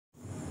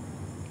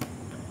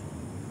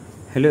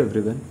Hello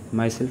everyone,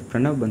 myself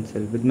Pranav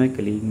Bansal with my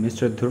colleague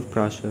Mr. Dhruv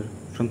Prasher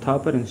from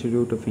Thapar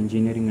Institute of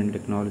Engineering and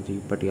Technology,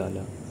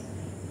 Patiala.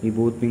 We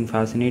both being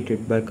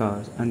fascinated by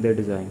cars and their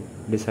design,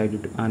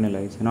 decided to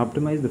analyze and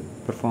optimize the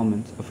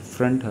performance of a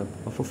front hub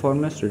of a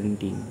former student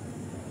team.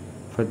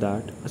 For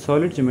that, a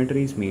solid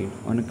geometry is made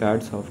on a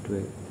CAD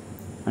software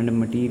and a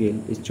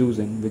material is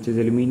chosen which is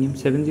aluminium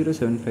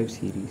 7075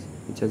 series,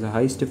 which has a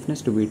high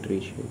stiffness to weight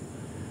ratio.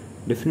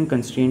 Different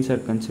constraints are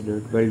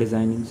considered while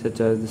designing, such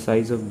as the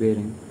size of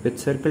bearing with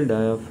circle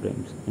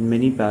diaphragms, and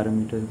many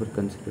parameters were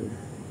considered.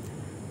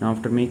 Now,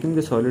 after making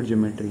the solid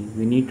geometry,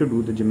 we need to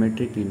do the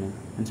geometry cleanup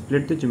and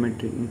split the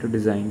geometry into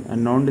design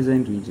and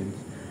non-design regions.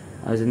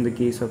 As in the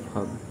case of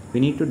hub, we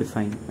need to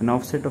define an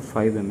offset of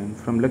 5 mm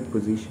from lug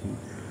position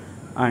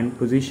and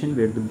position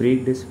where the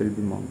brake disc will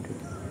be mounted.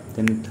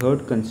 Then the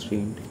third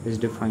constraint is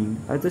defined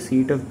as the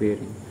seat of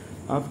bearing,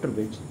 after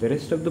which the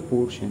rest of the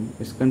portion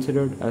is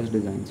considered as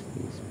design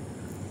space.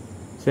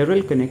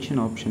 Several connection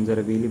options are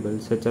available,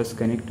 such as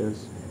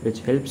connectors, which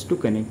helps to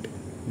connect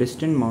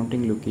distant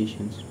mounting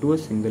locations to a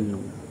single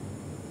node.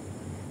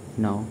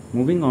 Now,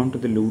 moving on to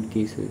the load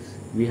cases,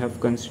 we have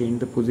constrained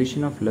the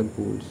position of lug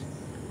bolts,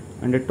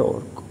 and a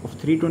torque of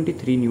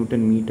 323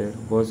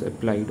 Nm was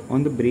applied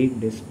on the brake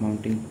disc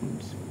mounting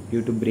points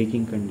due to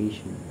braking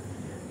condition,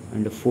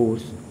 and a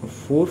force of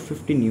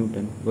 450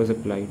 N was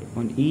applied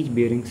on each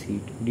bearing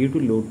seat due to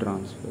load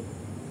transfer.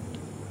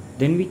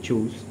 Then we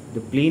chose the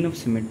plane of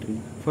symmetry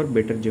for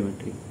better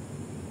geometry.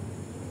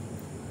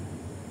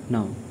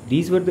 Now,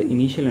 these were the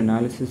initial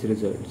analysis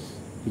results,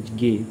 which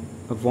gave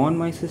a von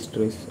Mises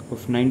stress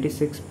of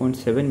 96.7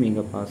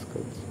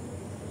 MPa,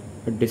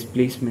 a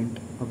displacement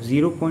of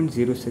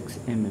 0.06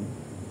 mm,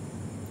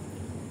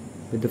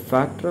 with a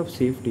factor of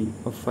safety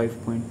of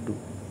 5.2.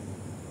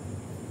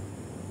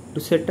 To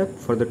set up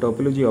for the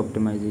topology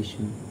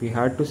optimization, we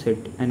had to set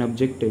an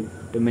objective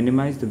to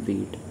minimize the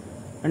weight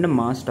and a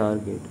mass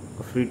target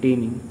of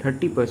retaining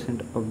 30%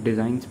 of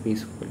design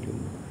space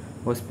volume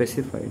was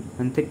specified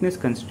and thickness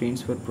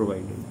constraints were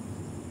provided.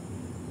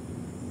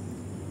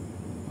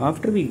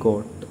 After we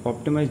got the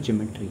optimized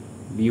geometry,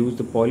 we used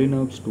the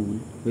Polynurbs tool,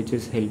 which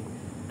has helped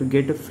to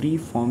get a free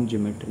form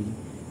geometry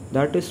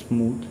that is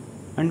smooth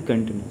and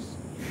continuous,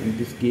 and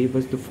this gave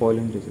us the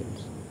following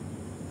results.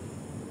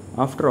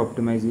 After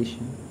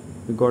optimization,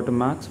 we got a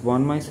max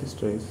von Mises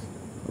stress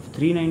of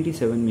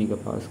 397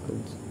 MPa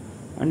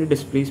and a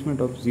displacement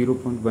of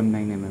 0.19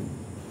 mm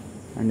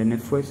and an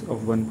FS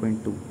of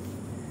 1.2,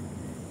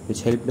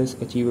 which helped us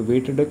achieve a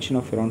weight reduction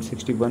of around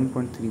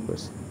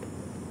 61.3%.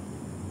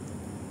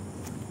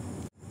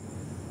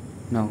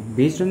 Now,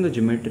 based on the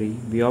geometry,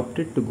 we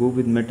opted to go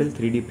with metal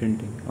 3D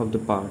printing of the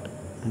part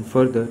and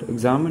further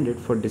examined it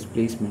for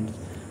displacements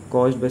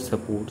caused by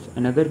supports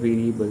and other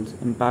variables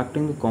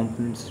impacting the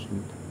component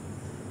strength.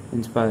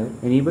 Inspire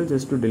enables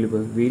us to deliver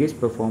various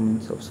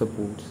performance of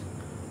supports,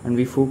 and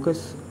we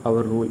focus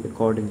our role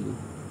accordingly.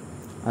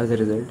 As a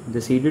result,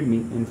 this aided me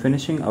in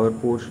finishing our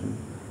portion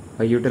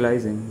by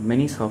utilizing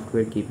many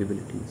software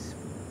capabilities.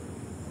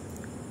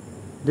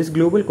 This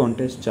global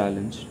contest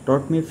challenge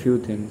taught me a few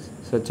things,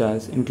 such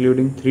as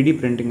including 3D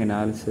printing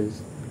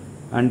analysis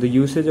and the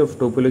usage of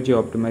topology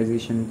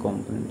optimization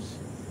components.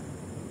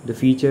 The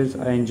features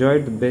I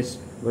enjoyed the best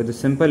were the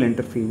simple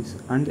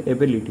interface and the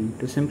ability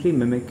to simply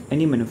mimic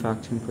any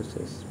manufacturing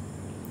process.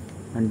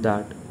 And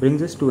that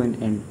brings us to an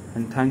end,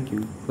 and thank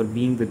you for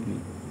being with me.